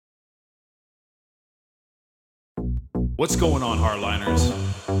What's going on, Hardliners?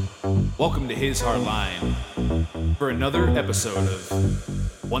 Welcome to His Hardline for another episode of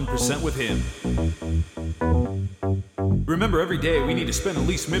 1% with Him. Remember, every day we need to spend at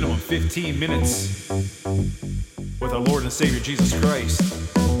least minimum 15 minutes with our Lord and Savior Jesus Christ.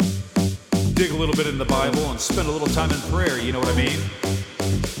 Dig a little bit in the Bible and spend a little time in prayer, you know what I mean?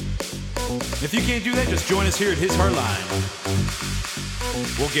 If you can't do that, just join us here at His Hardline.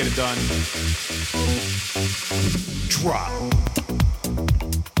 We'll get it done. Drop.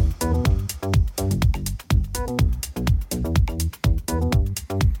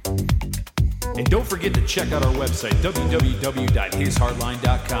 And don't forget to check out our website,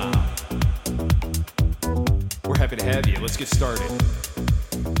 www.hishardline.com. We're happy to have you. Let's get started.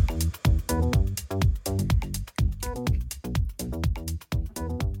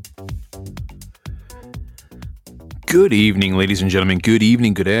 Good evening, ladies and gentlemen. Good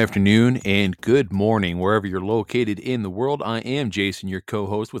evening, good afternoon, and good morning, wherever you're located in the world. I am Jason, your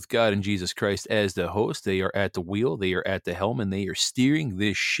co-host, with God and Jesus Christ as the host. They are at the wheel, they are at the helm, and they are steering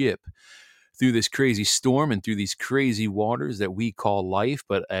this ship through this crazy storm and through these crazy waters that we call life.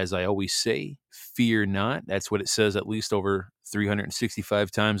 But as I always say, fear not. That's what it says at least over 365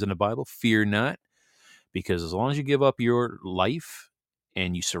 times in the Bible. Fear not, because as long as you give up your life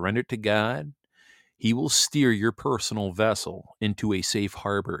and you surrender it to God, He will steer your personal vessel into a safe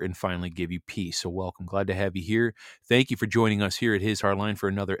harbor and finally give you peace. So welcome. Glad to have you here. Thank you for joining us here at His Hardline for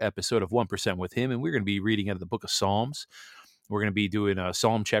another episode of 1% with Him. And we're going to be reading out of the book of Psalms. We're going to be doing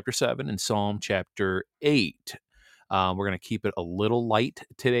Psalm chapter 7 and Psalm chapter 8. We're going to keep it a little light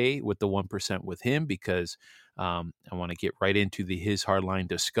today with the 1% with Him because I want to get right into the His Hardline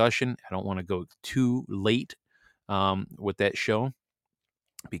discussion. I don't want to go too late with that show,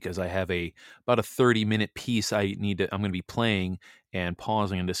 because I have about a 30-minute piece I'm going to be playing and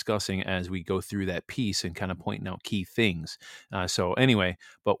pausing and discussing as we go through that piece and kind of pointing out key things. So anyway,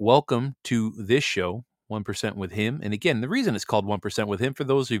 but welcome to this show, 1% with Him. And again, the reason it's called 1% with Him, for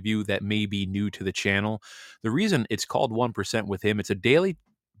those of you that may be new to the channel, the reason it's called 1% with Him, it's a daily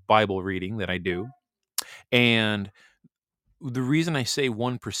Bible reading that I do. And the reason I say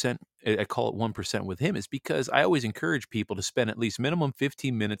 1%, I call it 1% with Him, is because I always encourage people to spend at least minimum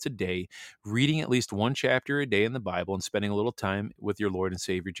 15 minutes a day reading at least one chapter a day in the Bible and spending a little time with your Lord and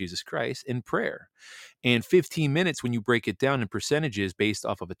Savior Jesus Christ in prayer. And 15 minutes, when you break it down in percentages based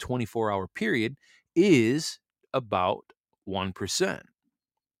off of a 24-hour period, is about 1%.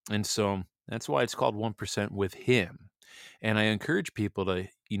 And so that's why it's called 1% with Him. And I encourage people to,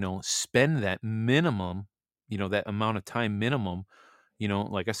 spend that minimum, that amount of time minimum,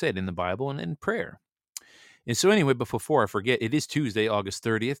 like I said, in the Bible and in prayer. And so anyway, but before I forget, it is Tuesday, August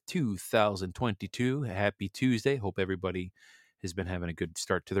 30th, 2022. Happy Tuesday. Hope everybody has been having a good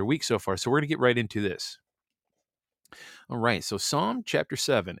start to their week so far. So we're going to get right into this. All right, so Psalm chapter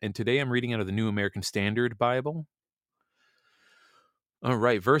 7, and today I'm reading out of the New American Standard Bible. All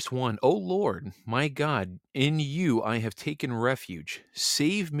right, verse 1. O Lord, my God, in you I have taken refuge.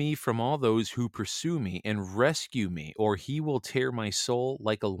 Save me from all those who pursue me, and rescue me, or he will tear my soul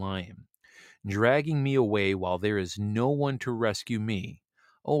like a lion, dragging me away while there is no one to rescue me.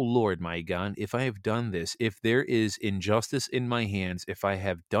 O Lord, my God, if I have done this, if there is injustice in my hands, if I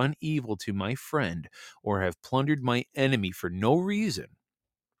have done evil to my friend, or have plundered my enemy for no reason,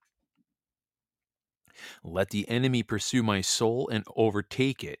 let the enemy pursue my soul and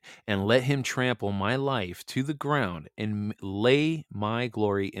overtake it, and let him trample my life to the ground and lay my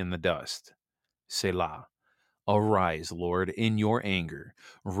glory in the dust. Selah. Arise, Lord, in your anger.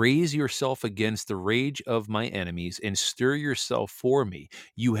 Raise yourself against the rage of my enemies, and stir yourself for me.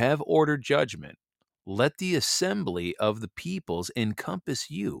 You have ordered judgment. Let the assembly of the peoples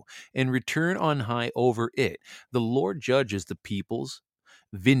encompass you, and return on high over it. The Lord judges the peoples.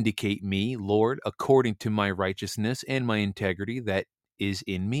 Vindicate me, Lord, according to my righteousness and my integrity that is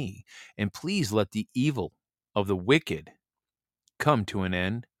in me. And please let the evil of the wicked come to an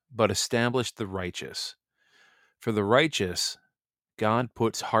end, but establish the righteous. For the righteous, God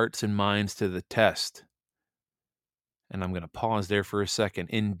puts hearts and minds to the test. And I'm going to pause there for a second.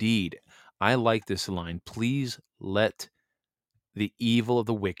 Indeed, I like this line. Please let the evil of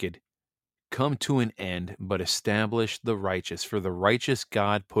the wicked come to an end, but establish the righteous. For the righteous,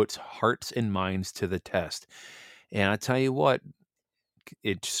 God puts hearts and minds to the test. And I tell you what,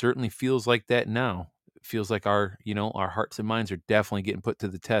 it certainly feels like that now. It feels like our hearts and minds are definitely getting put to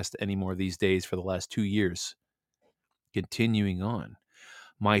the test anymore these days for the last 2 years. Continuing on.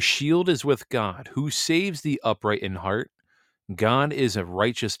 My shield is with God, who saves the upright in heart. God is a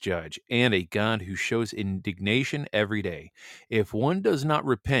righteous judge and a God who shows indignation every day. If one does not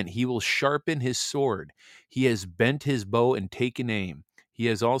repent, he will sharpen his sword. He has bent his bow and taken aim. He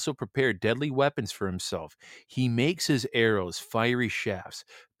has also prepared deadly weapons for himself. He makes his arrows fiery shafts.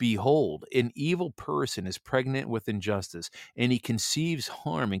 Behold, an evil person is pregnant with injustice, and he conceives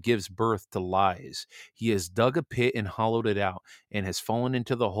harm and gives birth to lies. He has dug a pit and hollowed it out, and has fallen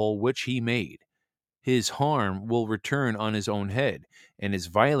into the hole which he made. His harm will return on his own head, and his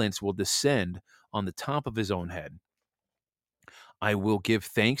violence will descend on the top of his own head. I will give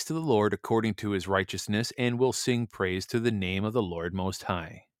thanks to the Lord according to his righteousness, and will sing praise to the name of the Lord Most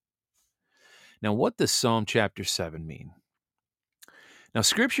High. Now, what does Psalm chapter 7 mean? Now,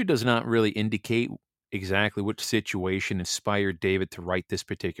 Scripture does not really indicate exactly which situation inspired David to write this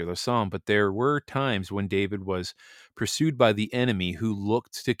particular psalm, but there were times when David was pursued by the enemy who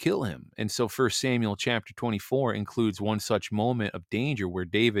looked to kill him. And so 1 Samuel chapter 24 includes one such moment of danger where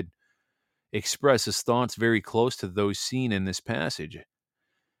David expresses thoughts very close to those seen in this passage.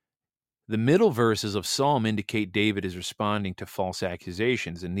 The middle verses of Psalm indicate David is responding to false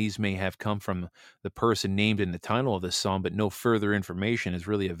accusations, and these may have come from the person named in the title of the psalm, but no further information is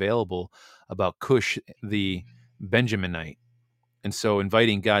really available about Cush the Benjaminite. And so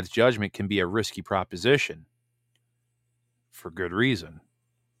inviting God's judgment can be a risky proposition for good reason.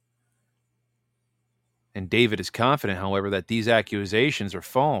 And David is confident, however, that these accusations are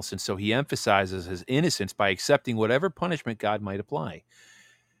false, and so he emphasizes his innocence by accepting whatever punishment God might apply.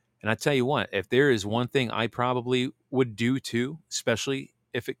 And I tell you what, if there is one thing I probably would do too, especially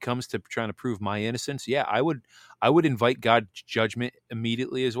if it comes to trying to prove my innocence, yeah, I would invite God's judgment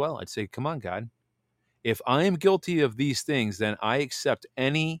immediately as well. I'd say, come on, God. If I am guilty of these things, then I accept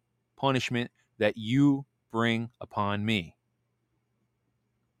any punishment that you bring upon me.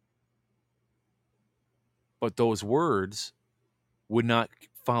 But those words would not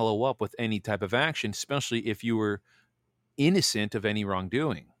follow up with any type of action, especially if you were innocent of any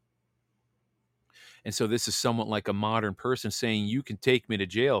wrongdoing. And so this is somewhat like a modern person saying, you can take me to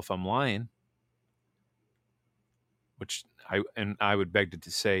jail if I'm lying, which I would beg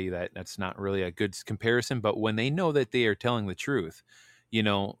to say that that's not really a good comparison. But when they know that they are telling the truth,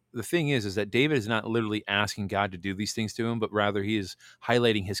 the thing is that David is not literally asking God to do these things to him, but rather he is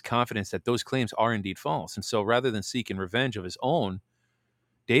highlighting his confidence that those claims are indeed false. And so rather than seeking revenge of his own,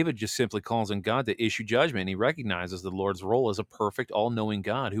 David just simply calls on God to issue judgment. And he recognizes the Lord's role as a perfect, all-knowing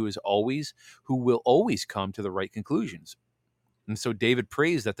God who will always come to the right conclusions. And so David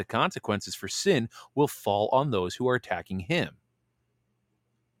prays that the consequences for sin will fall on those who are attacking him.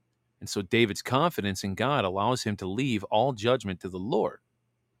 And so David's confidence in God allows him to leave all judgment to the Lord.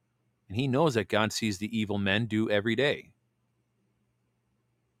 And he knows that God sees the evil men do every day,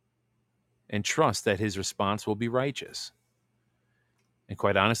 and trusts that his response will be righteous. And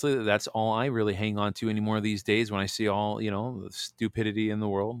quite honestly, that's all I really hang on to anymore these days when I see all, the stupidity in the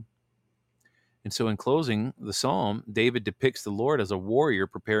world. And so in closing the psalm, David depicts the Lord as a warrior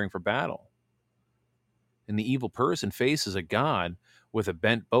preparing for battle. And the evil person faces a God with a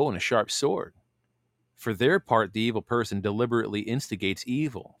bent bow and a sharp sword. For their part, the evil person deliberately instigates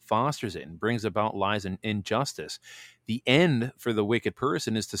evil, fosters it, and brings about lies and injustice. The end for the wicked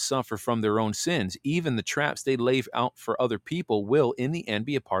person is to suffer from their own sins. Even the traps they lay out for other people will, in the end,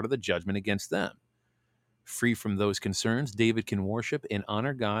 be a part of the judgment against them. Free from those concerns, David can worship and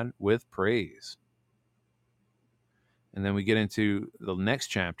honor God with praise. And then we get into the next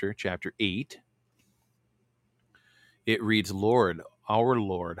chapter, chapter 8. It reads, Lord, our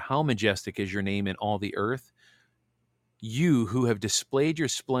Lord, how majestic is your name in all the earth. You who have displayed your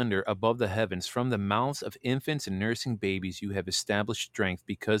splendor above the heavens, from the mouths of infants and nursing babies, you have established strength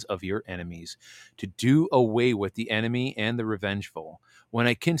because of your enemies, to do away with the enemy and the revengeful. When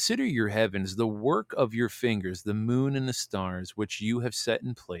I consider your heavens, the work of your fingers, the moon and the stars, which you have set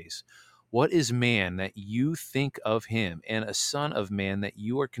in place, what is man that you think of him, and a son of man that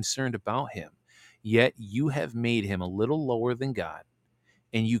you are concerned about him? Yet you have made him a little lower than God,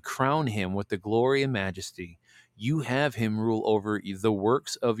 and you crown him with the glory and majesty. You have him rule over the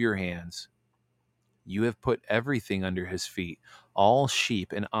works of your hands. You have put everything under his feet, all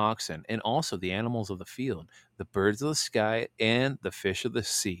sheep and oxen, and also the animals of the field, the birds of the sky, and the fish of the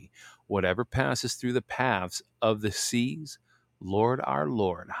sea, whatever passes through the paths of the seas. Lord, our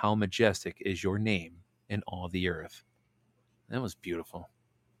Lord, how majestic is your name in all the earth. That was beautiful.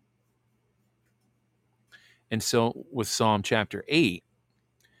 And so with Psalm chapter 8,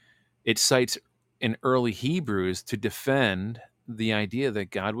 it cites in early Hebrews to defend the idea that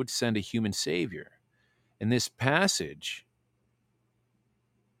God would send a human savior. In this passage,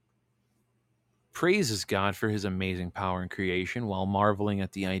 praises God for his amazing power in creation while marveling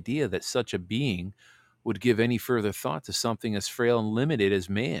at the idea that such a being would give any further thought to something as frail and limited as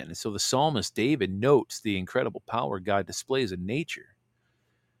man. And so the psalmist David notes the incredible power God displays in nature.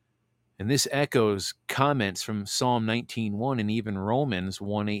 And this echoes comments from Psalm 19:1 and even Romans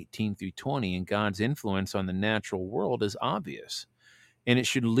 1:18 through 20, and God's influence on the natural world is obvious, and it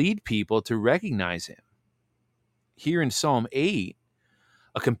should lead people to recognize him. Here in Psalm 8,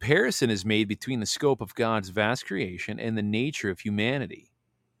 a comparison is made between the scope of God's vast creation and the nature of humanity.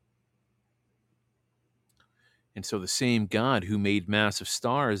 And so the same God who made massive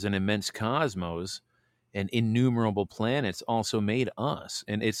stars and immense cosmos and innumerable planets also made us.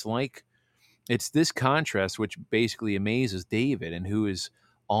 And it's this contrast which basically amazes David, and who is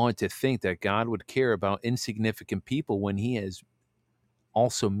awed to think that God would care about insignificant people when he has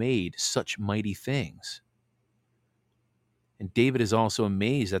also made such mighty things. And David is also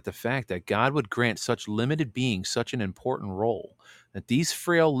amazed at the fact that God would grant such limited beings such an important role, that these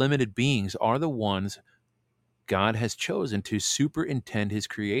frail, limited beings are the ones God has chosen to superintend his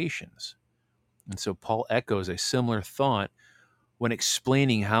creations. And so Paul echoes a similar thought when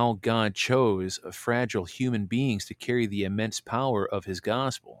explaining how God chose fragile human beings to carry the immense power of his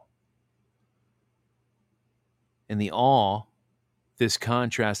gospel. And the awe this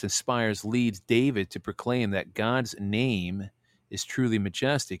contrast inspires leads David to proclaim that God's name is truly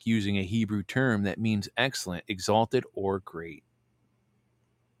majestic, using a Hebrew term that means excellent, exalted, or great.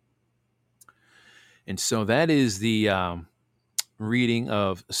 And so that is the reading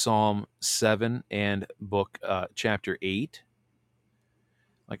of Psalm 7 and chapter 8.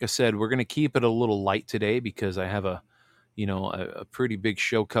 Like I said, we're going to keep it a little light today because I have a pretty big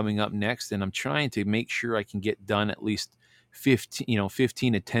show coming up next, and I'm trying to make sure I can get done at least 15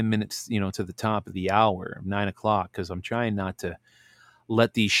 to 10 minutes, to the top of the hour, 9 o'clock, because I'm trying not to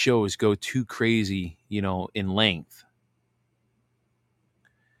let these shows go too crazy, in length.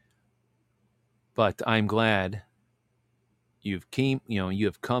 But I'm glad you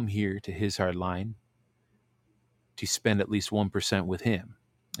have come here to His Hard Line to spend at least 1% with Him.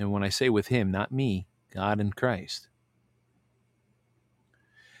 And when I say with Him, not me, God in Christ.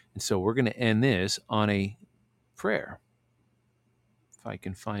 And so we're going to end this on a prayer. If I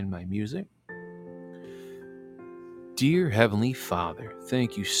can find my music. Dear Heavenly Father,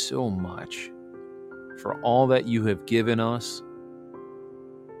 thank you so much for all that you have given us.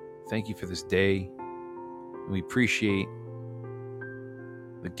 Thank you for this day. We appreciate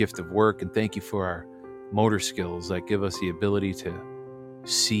the gift of work, and thank you for our motor skills that give us the ability to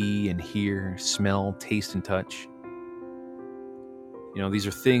see and hear, smell, taste, and touch. These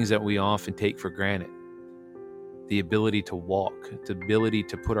are things that we often take for granted. The ability to walk, the ability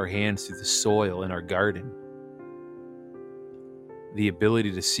to put our hands through the soil in our garden, the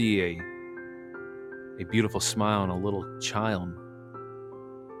ability to see a beautiful smile on a little child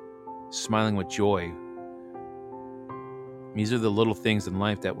smiling with joy. These are the little things in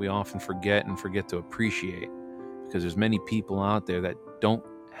life that we often forget to appreciate, because there's many people out there that don't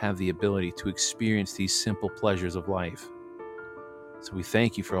have the ability to experience these simple pleasures of life. So we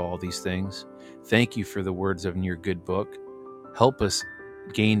thank you for all these things. Thank you for the words of your good book. Help us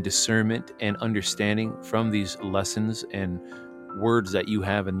gain discernment and understanding from these lessons and words that you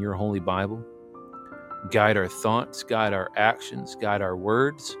have in your Holy Bible. Guide our thoughts, guide our actions, guide our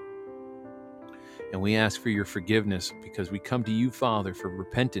words. And we ask for your forgiveness, because we come to you, Father, for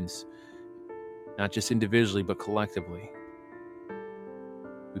repentance, not just individually, but collectively.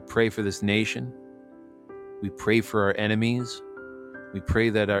 We pray for this nation. We pray for our enemies. We pray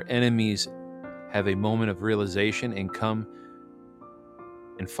that our enemies have a moment of realization and come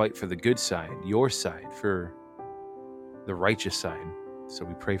and fight for the good side, your side, for the righteous side. So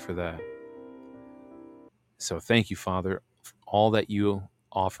we pray for that. So thank you, Father, for all that you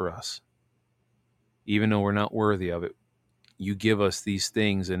offer us. Even though we're not worthy of it, you give us these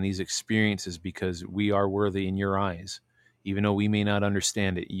things and these experiences because we are worthy in your eyes. Even though we may not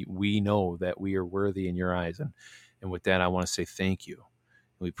understand it, we know that we are worthy in your eyes. And with that, I want to say thank you.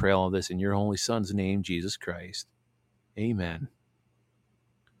 And we pray all of this in your Holy Son's name, Jesus Christ. Amen.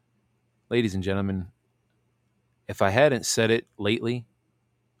 Ladies and gentlemen, if I hadn't said it lately,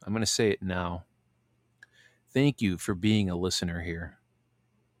 I'm going to say it now. Thank you for being a listener here.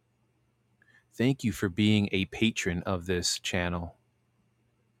 Thank you for being a patron of this channel.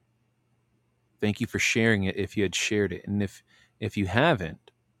 Thank you for sharing it if you had shared it. And if you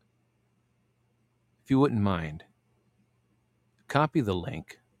haven't, if you wouldn't mind, copy the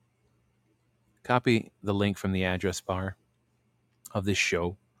link. Copy the link from the address bar of this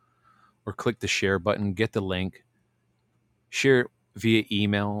show, or click the share button, get the link, share it via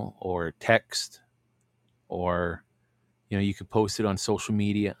email or text, or you could post it on social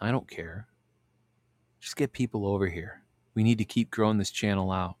media. I don't care. Just get people over here. We need to keep growing this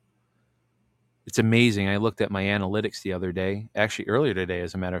channel out. It's amazing. I looked at my analytics the other day, actually earlier today,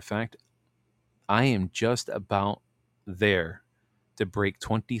 as a matter of fact. I am just about there to break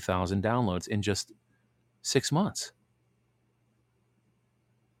 20,000 downloads in just 6 months.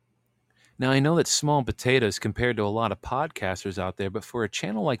 Now, I know that's small potatoes compared to a lot of podcasters out there, but for a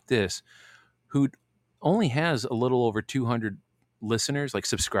channel like this, who only has a little over 200 listeners, like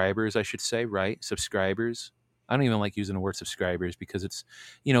subscribers, I should say, right? Subscribers. I don't even like using the word subscribers because it's,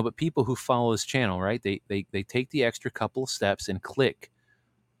 but people who follow this channel, right? They take the extra couple of steps and click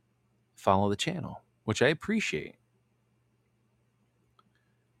follow the channel, which I appreciate.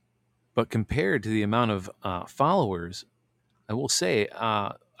 But compared to the amount of followers, I will say,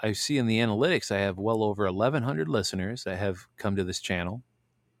 I see in the analytics, I have well over 1,100 listeners that have come to this channel.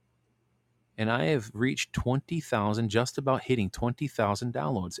 And I have reached 20,000, just about hitting 20,000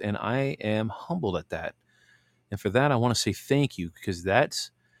 downloads. And I am humbled at that. And for that, I want to say thank you, because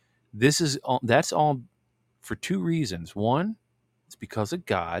that's all for two reasons. One, it's because of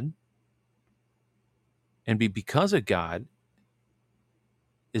God. And because of God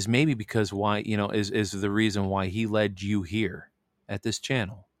is maybe because why, is the reason why he led you here at this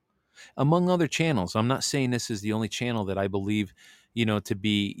channel. Among other channels. I'm not saying this is the only channel that I believe, to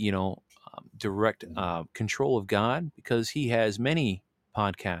be, direct control of God, because he has many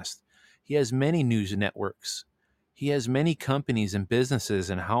podcasts. He has many news networks. He has many companies and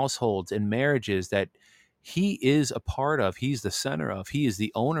businesses and households and marriages that he is a part of. He's the center of. He is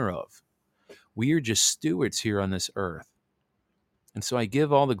the owner of. We are just stewards here on this earth. And so I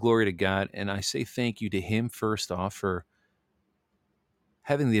give all the glory to God, and I say thank you to him first off for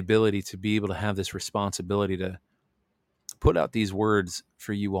having the ability to be able to have this responsibility to put out these words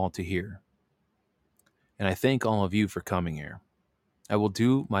for you all to hear. And I thank all of you for coming here. I will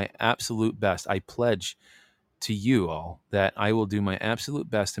do my absolute best. I pledge to you all that I will do my absolute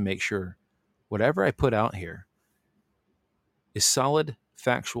best to make sure whatever I put out here is solid,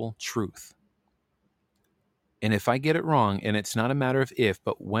 factual truth. And if I get it wrong, and it's not a matter of if,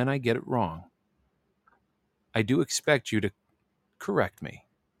 but when I get it wrong, I do expect you to correct me.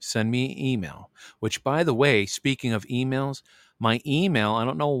 Send me an email, which, by the way, speaking of emails, my email, I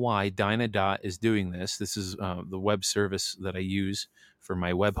don't know why Dynadot is doing this. This is the web service that I use for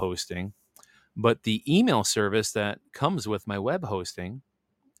my web hosting. But the email service that comes with my web hosting,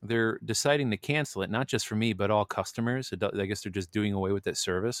 they're deciding to cancel it, not just for me, but all customers. I guess they're just doing away with that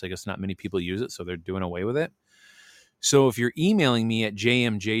service. I guess not many people use it, so they're doing away with it. So if you're emailing me at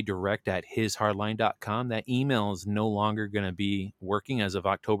jmjdirect@hishardline.com, that email is no longer going to be working as of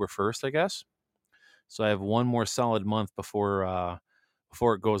October 1st, I guess. So I have one more solid month before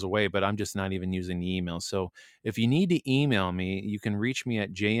it goes away, but I'm just not even using the email. So if you need to email me, you can reach me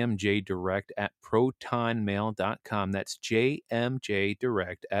at jmjdirect@protonmail.com. That's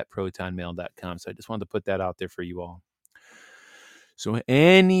jmjdirect@protonmail.com. So I just wanted to put that out there for you all. So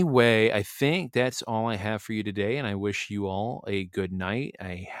anyway, I think that's all I have for you today, and I wish you all a good night,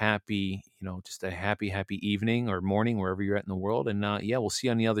 a happy, just a happy evening or morning, wherever you're at in the world. And we'll see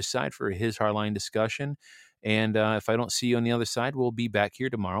you on the other side for his Hardline discussion. And if I don't see you on the other side, we'll be back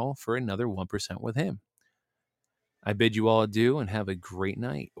here tomorrow for another 1% with him. I bid you all adieu and have a great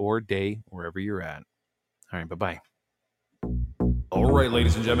night or day wherever you're at. All right, bye-bye. All right,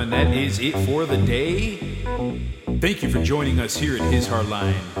 ladies and gentlemen, that is it for the day. Thank you for joining us here at His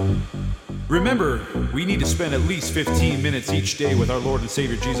Hardline. Remember, we need to spend at least 15 minutes each day with our Lord and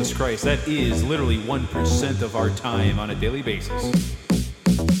Savior Jesus Christ. That is literally 1% of our time on a daily basis.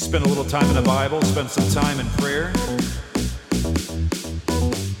 Spend a little time in the Bible, spend some time in prayer,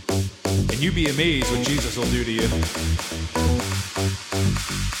 and you'd be amazed what Jesus will do to you.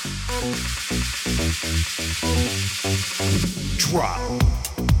 Drop.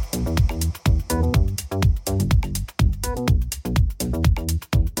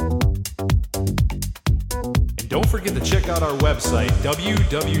 Don't forget to check out our website,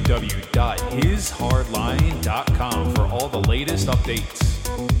 www.hishardline.com, for all the latest updates.